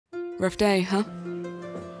Rough day, huh?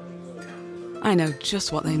 I know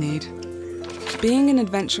just what they need. Being an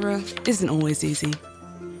adventurer isn't always easy.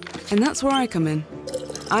 And that's where I come in.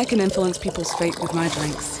 I can influence people's fate with my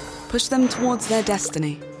drinks, push them towards their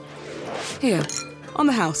destiny. Here, on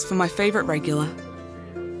the house for my favorite regular.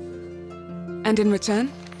 And in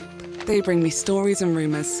return, they bring me stories and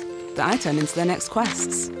rumors that I turn into their next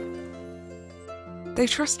quests. They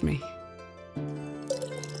trust me.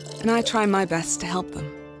 And I try my best to help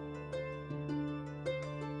them.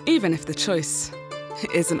 Even if the choice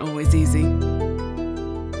isn't always easy.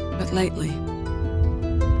 But lately,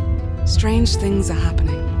 strange things are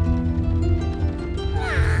happening.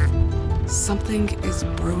 Something is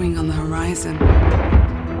brewing on the horizon.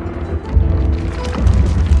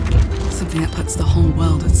 Something that puts the whole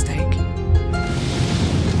world at stake.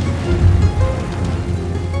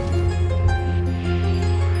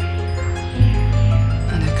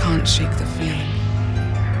 And I can't shake the feeling.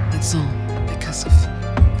 It's all because of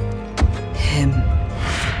him.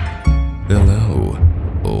 Hello,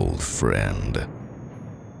 old friend.